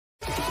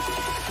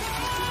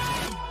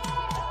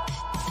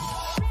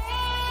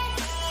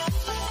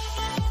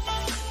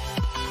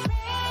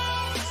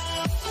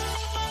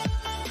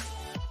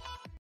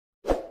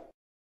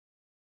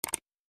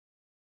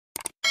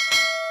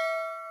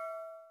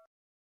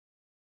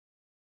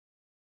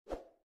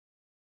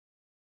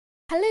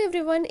Hello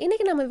everyone,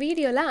 இன்னைக்கு நம்ம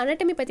வீடியோல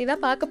anatomy பத்தி தான்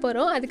பார்க்க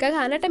போறோம். அதுக்காக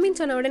anatomy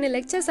சொன்ன உடனே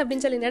lectures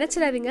அப்படினு சொல்லி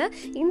நினைச்சிராதீங்க.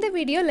 இந்த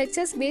வீடியோ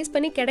lectures பேஸ்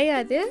பண்ணி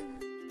கிடையாது.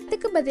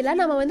 அதுக்கு பதிலா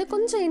நாம வந்து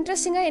கொஞ்சம்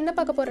இன்ட்ரஸ்டிங்கா என்ன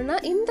பார்க்க போறோம்னா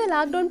இந்த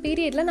லாக்டவுன்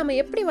பீரியட்ல நம்ம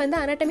எப்படி வந்து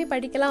anatomy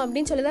படிக்கலாம்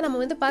அப்படினு சொல்லி தான் நம்ம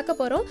வந்து பார்க்க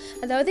போறோம்.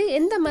 அதாவது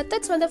எந்த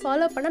மெத்தட்ஸ் வந்து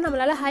ஃபாலோ பண்ணா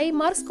நம்மளால ஹை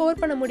மார்க்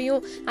ஸ்கோர் பண்ண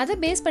முடியும். அதை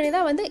பேஸ் பண்ணி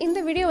தான் வந்து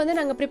இந்த வீடியோ வந்து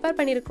நாங்க prepare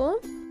பண்ணிருக்கோம்.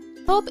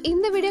 Hope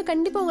இந்த வீடியோ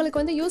கண்டிப்பா உங்களுக்கு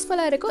வந்து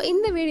யூஸ்ஃபுல்லா இருக்கும்.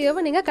 இந்த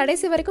வீடியோவை நீங்க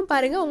கடைசி வரைக்கும்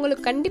பாருங்க.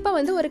 உங்களுக்கு கண்டிப்பா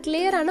வந்து ஒரு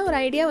கிளியரான ஒரு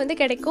ஐடியா வந்து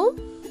கிடைக்கும்.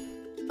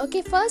 ஓகே,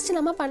 ஃபர்ஸ்ட்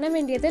நம்ம பண்ண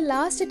வேண்டியது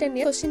last 10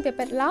 years question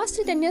paper. Last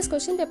 10 years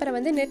question பேப்பரை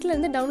வந்து நெட்ல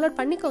இருந்து டவுன்லோட்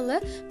பண்ணிக்கோங்க.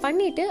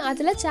 பண்ணிட்டு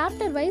அதுல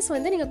சாப்டர் வைஸ்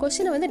வந்து நீங்க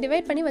क्वेश्चனை வந்து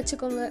டிவைட் பண்ணி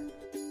வச்சுக்கோங்க.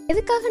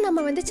 எதுக்காக நம்ம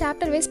வந்து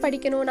சாப்டர் வைஸ்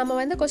படிக்கணும், நம்ம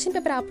வந்து क्वेश्चन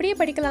பேப்பர் அப்படியே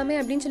படிக்கலாமே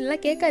அப்படின்னு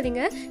சொல்லலாம்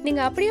கேட்காதீங்க.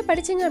 நீங்கள் அப்படியே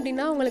படிச்சிங்க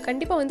அப்படின்னா உங்களுக்கு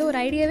கண்டிப்பாக வந்து ஒரு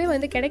ஐடியாவே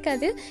வந்து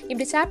கிடைக்காது.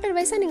 இப்படி சாப்டர்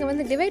வைஸாக நீங்கள்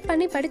வந்து டிவைட்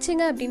பண்ணி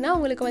படிச்சிங்க அப்படின்னா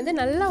உங்களுக்கு வந்து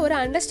நல்ல ஒரு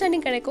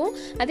அண்டர்ஸ்டாண்டிங் கிடைக்கும்.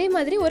 அதே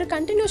மாதிரி ஒரு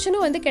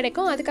கண்டினியூஷனும் வந்து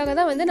கிடைக்கும். அதுக்காக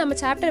தான் வந்து நம்ம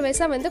சாப்டர்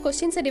வைஸாக வந்து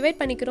கொஸ்டின்ஸை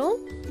டிவைட் பண்ணிக்கிறோம்.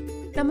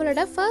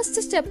 நம்மளோட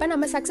ஃபர்ஸ்ட் ஸ்டெப்பை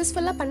நம்ம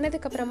சக்ஸஸ்ஃபுல்லாக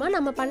பண்ணதுக்கப்புறமா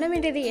நம்ம பண்ண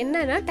வேண்டியது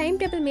என்னன்னா டைம்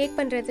டேபிள் மேக்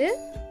பண்ணுறது.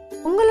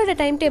 உங்களோட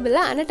டைம்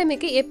டேபிளில்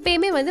அனாட்டமிக்கு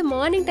எப்பயுமே வந்து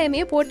மார்னிங்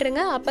டைமையே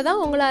போட்டுருங்க. அப்போ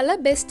தான்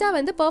உங்களால் பெஸ்ட்டாக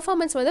வந்து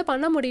பெர்ஃபார்மன்ஸ் வந்து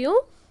பண்ண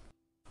முடியும்.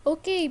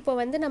 ஓகே, இப்போ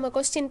வந்து நம்ம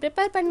கொஸ்டின்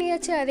ப்ரிப்பேர்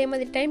பண்ணியாச்சு, அதே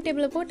மாதிரி டைம்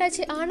டேபிளில்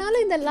போட்டாச்சு.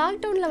 ஆனாலும் இந்த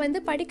லாக்டவுனில் வந்து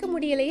படிக்க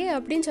முடியலையே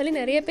அப்படின்னு சொல்லி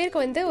நிறைய பேருக்கு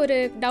வந்து ஒரு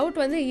டவுட்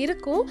வந்து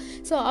இருக்கும்.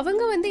 ஸோ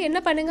அவங்க வந்து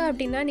என்ன பண்ணுங்க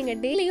அப்படின்னா, நீங்கள்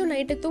டெய்லியும்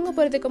நைட்டு தூங்க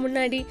போகிறதுக்கு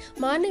முன்னாடி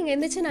மார்னிங்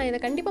எழுந்திரிச்சு நான்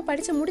இதை கண்டிப்பாக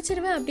படித்து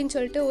முடிச்சிருவேன் அப்படின்னு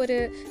சொல்லிட்டு ஒரு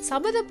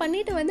சபதம்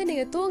பண்ணிவிட்டு வந்து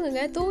நீங்கள்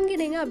தூங்குங்க.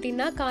 தூங்கினீங்க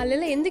அப்படின்னா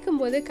காலையில்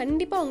எந்திக்கும் போது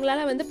கண்டிப்பாக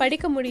உங்களால் வந்து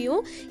படிக்க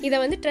முடியும். இதை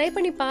வந்து ட்ரை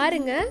பண்ணி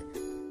பாருங்கள்.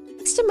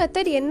 நெக்ஸ்ட்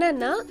மெத்தட்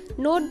என்னன்னா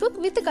note book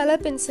with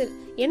colour pencil.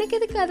 எனக்கு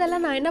எதுக்கு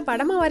அதெல்லாம் நான் என்ன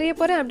படமாக வரைய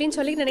போகிறேன் அப்படின்னு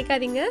சொல்லி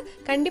நினைக்காதீங்க.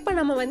 கண்டிப்பாக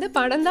நம்ம வந்து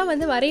படம் தான்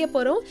வந்து வரைய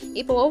போகிறோம்.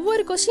 இப்போ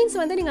ஒவ்வொரு கொஸ்டின்ஸ்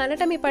வந்து நீங்கள்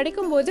அனாட்டமி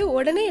படிக்கும்போது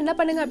உடனே என்ன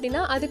பண்ணுங்க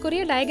அப்படின்னா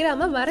அதுக்குரிய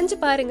டயக்ராமை வரைஞ்சி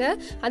பாருங்கள்.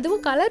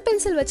 அதுவும் கலர்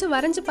பென்சில் வச்சு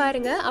வரைஞ்சி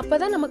பாருங்கள். அப்போ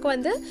தான் நமக்கு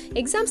வந்து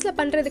எக்ஸாம்ஸில்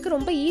பண்ணுறதுக்கு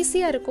ரொம்ப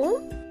ஈஸியாக இருக்கும்.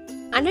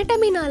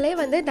 அனாட்டமினாலே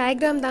வந்து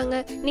டயக்ராம் தாங்க.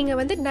 நீங்கள்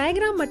வந்து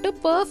டயக்ராம் மட்டும்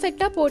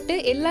பர்ஃபெக்டாக போட்டு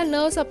எல்லா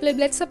நர்வ் சப்ளை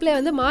பிளட் சப்ளை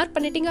வந்து மார்க்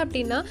பண்ணிட்டீங்க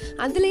அப்படின்னா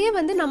அதுலேயே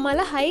வந்து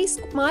நம்மளால் ஹை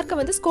மார்க்கை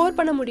வந்து ஸ்கோர்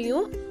பண்ண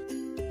முடியும்.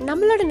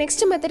 நம்மளோட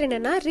நெக்ஸ்ட் மெத்தட்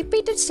என்னென்னா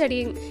ரிப்பீட்டட்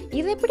ஸ்டடியிங்.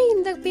 இது எப்படி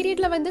இந்த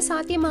பீரியடில் வந்து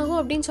சாத்தியமாகும்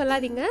அப்படின்னு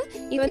சொல்லாதீங்க.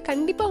 இது வந்து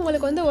கண்டிப்பாக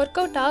உங்களுக்கு வந்து ஒர்க்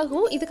அவுட்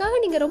ஆகும். இதுக்காக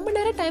நீங்கள் ரொம்ப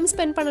நேரம் டைம்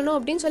ஸ்பெண்ட் பண்ணணும்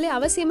அப்படின்னு சொல்லி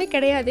அவசியமே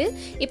கிடையாது.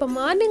 இப்போ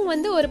மார்னிங்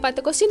வந்து ஒரு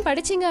 10 கொஸ்டின்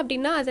படிச்சிங்க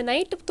அப்படின்னா அதை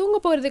நைட்டு தூங்க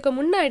போகிறதுக்கு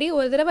முன்னாடி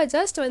ஒரு தடவை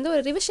ஜஸ்ட் வந்து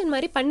ஒரு ரிவிஷன்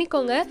மாதிரி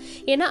பண்ணிக்கோங்க.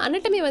 ஏன்னா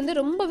அனாட்டமி வந்து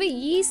ரொம்பவே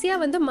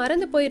ஈஸியாக வந்து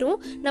மறந்து போயிடும்.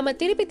 நம்ம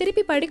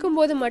திருப்பி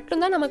படிக்கும்போது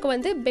மட்டும்தான் நமக்கு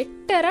வந்து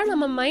பெட்டராக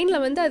நம்ம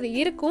மைண்டில் வந்து அது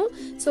இருக்கும்.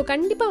 ஸோ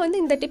கண்டிப்பாக வந்து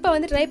இந்த டிப்பை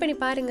வந்து ட்ரை பண்ணி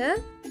பாருங்கள்.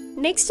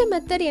 நெக்ஸ்ட்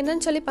மெத்தட்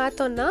என்னன்னு சொல்லி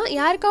பார்த்தோம்னா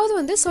யாருக்காவது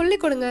வந்து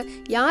சொல்லிக் கொடுங்க.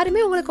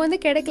 யாருமே உங்களுக்கு வந்து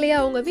கிடைக்கலையா,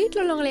 உங்கள்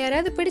வீட்டில் உள்ளவங்களை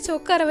யாராவது பிடிச்சி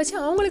உட்கார வச்சு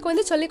அவங்களுக்கு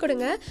வந்து சொல்லிக்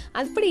கொடுங்க.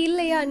 அப்படி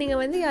இல்லையா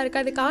நீங்கள் வந்து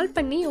யாருக்காவது கால்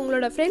பண்ணி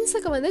உங்களோட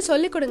ஃப்ரெண்ட்ஸுக்கு வந்து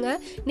சொல்லிக் கொடுங்க.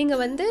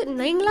 நீங்கள் வந்து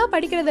நீங்களாக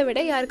படிக்கிறத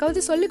விட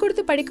யாருக்காவது சொல்லிக்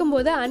கொடுத்து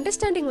படிக்கும்போது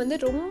அண்டர்ஸ்டாண்டிங்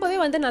வந்து ரொம்பவே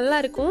வந்து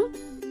நல்லாயிருக்கும்.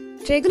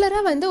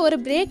 ரெகுலராக வந்து ஒரு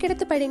பிரேக்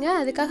எடுத்து படிங்க.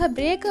 அதுக்காக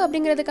பிரேக்கு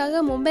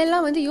அப்படிங்கிறதுக்காக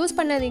மொபைல்லாம் வந்து யூஸ்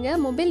பண்ணாதீங்க.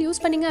 மொபைல்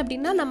யூஸ் பண்ணிங்க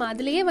அப்படின்னா நம்ம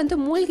அதுலேயே வந்து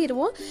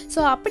மூழ்கிடுவோம். ஸோ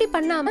அப்படி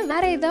பண்ணாமல்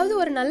வேறு ஏதாவது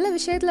ஒரு நல்ல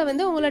விஷயத்தில்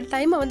வந்து உங்களோட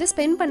டைமை வந்து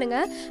ஸ்பெண்ட்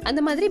பண்ணுங்கள்.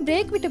 அந்த மாதிரி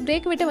பிரேக்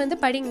விட்டு வந்து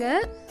படிங்க.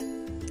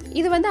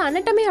 இது வந்து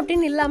அனாட்டமி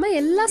அப்படின்னு இல்லாமல்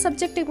எல்லா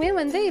சப்ஜெக்ட்டுக்குமே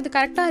வந்து இது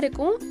கரெக்டாக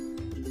இருக்கும்.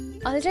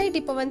 ஆல்ரைட்,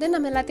 இப்போ வந்து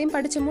நம்ம எல்லாத்தையும்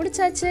படித்து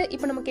முடிச்சாச்சு.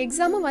 இப்போ நமக்கு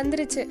எக்ஸாமும்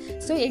வந்துருச்சு.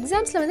 ஸோ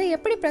எக்ஸாம்ஸில் வந்து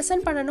எப்படி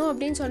ப்ரெசென்ட் பண்ணணும்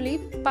அப்படின்னு சொல்லி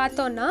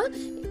பார்த்தோன்னா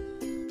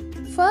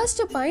ஃபர்ஸ்ட்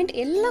பாயிண்ட்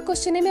எல்லா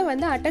கொஸ்டினையுமே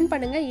வந்து அட்டன்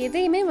பண்ணுங்கள்.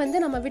 எதையுமே வந்து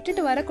நம்ம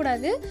விட்டுட்டு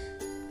வரக்கூடாது.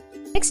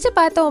 நெக்ஸ்ட்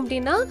பார்த்தோம்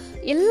அப்படின்னா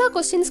எல்லா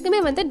கொஸ்டின்ஸ்க்குமே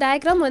வந்து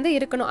டயக்ராம் வந்து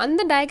இருக்கணும்.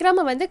 அந்த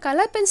டயக்ராமை வந்து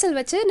கலர் பென்சில்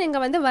வச்சு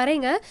நீங்கள் வந்து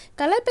வரைங்க.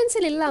 கலர்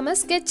பென்சில் இல்லாமல்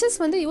ஸ்கெட்சஸ்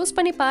வந்து யூஸ்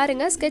பண்ணி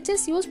பாருங்கள்.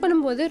 ஸ்கெட்சஸ் யூஸ்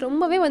பண்ணும்போது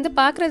ரொம்பவே வந்து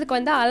பார்க்குறதுக்கு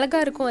வந்து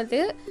அழகாக இருக்கும்.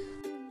 அது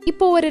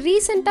இப்போ ஒரு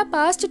ரீசெண்டாக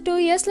பாஸ்ட் 2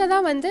 இயர்ஸில்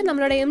தான் வந்து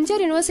நம்மளோட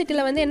எம்ஜிஆர்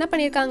யூனிவர்சிட்டியில் வந்து என்ன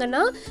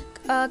பண்ணியிருக்காங்கன்னா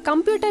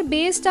கம்ப்யூட்டர்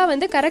பேஸ்டாக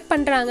வந்து கரெக்ட்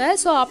பண்ணுறாங்க.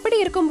 ஸோ அப்படி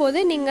இருக்கும்போது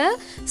நீங்கள்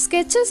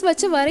ஸ்கெட்சஸ்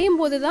வச்சு வரையும்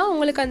போது தான்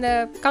உங்களுக்கு அந்த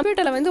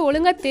கம்ப்யூட்டரில் வந்து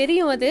ஒழுங்காக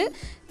தெரியும். அது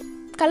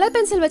கலர்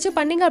பென்சில் வச்சு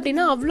பண்ணிங்க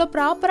அப்படின்னா அவ்வளோ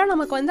ப்ராப்பராக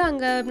நமக்கு வந்து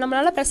அங்கே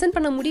நம்மளால் ப்ரெசென்ட்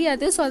பண்ண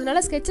முடியாது. ஸோ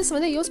அதனால் ஸ்கெட்சஸ்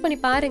வந்து யூஸ் பண்ணி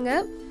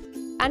பாருங்கள்.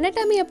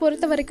 அனாட்டமியை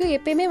பொறுத்த வரைக்கும்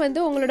எப்பயுமே வந்து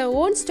உங்களோட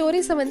ஓன்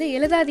ஸ்டோரிஸை வந்து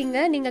எழுதாதீங்க.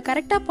 நீங்கள்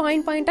கரெக்டாக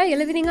பாயிண்ட்டாக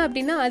எழுதினீங்க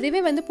அப்படின்னா அதுவே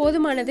வந்து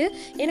போதுமானது.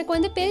 எனக்கு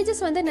வந்து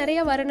பேஜஸ் வந்து நிறைய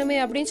வரணுமே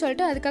அப்படின்னு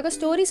சொல்லிட்டு அதுக்காக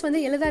ஸ்டோரிஸ்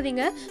வந்து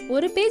எழுதாதீங்க.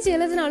 ஒரு பேஜ்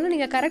எழுதினாலும்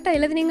நீங்கள் கரெக்டாக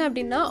எழுதினீங்க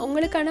அப்படின்னா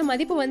உங்களுக்கான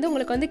மதிப்பு வந்து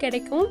உங்களுக்கு வந்து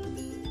கிடைக்கும்.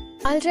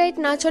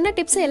 ஆல்ரைட், நான் சொன்ன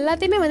டிப்ஸ்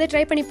எல்லாத்தையுமே வந்து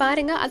ட்ரை பண்ணி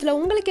பாருங்கள். அதில்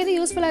உங்களுக்கு எது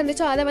யூஸ்ஃபுல்லாக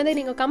இருந்துச்சோ அதை வந்து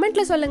நீங்கள்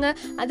கமெண்ட்டில் சொல்லுங்கள்.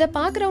 அதை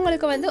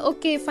பார்க்குறவங்களுக்கு வந்து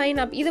ஓகே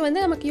ஃபைன் இது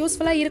வந்து நமக்கு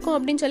யூஸ்ஃபுல்லாக இருக்கும்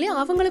அப்படின்னு சொல்லி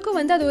அவங்களுக்கும்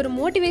வந்து அது ஒரு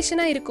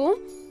மோட்டிவேஷனாக இருக்கும்.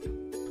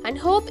 அண்ட்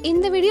ஹோப்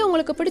இந்த வீடியோ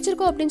உங்களுக்கு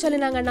பிடிச்சிருக்கும் அப்படின்னு சொல்லி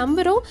நாங்கள்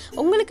நம்புகிறோம்.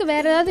 உங்களுக்கு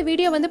வேறு ஏதாவது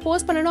வீடியோ வந்து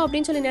போஸ்ட் பண்ணணும்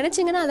அப்படின்னு சொல்லி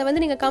நினச்சிங்கன்னா அதை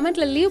வந்து நீங்கள்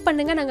கமெண்ட்டில் லீவ்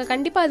பண்ணுங்கள். நாங்கள்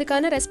கண்டிப்பாக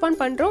அதுக்கான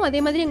ரெஸ்பாண்ட் பண்ணுறோம்.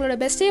 அதே மாதிரி எங்களோட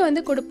பெஸ்ட்டே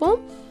வந்து கொடுப்போம்.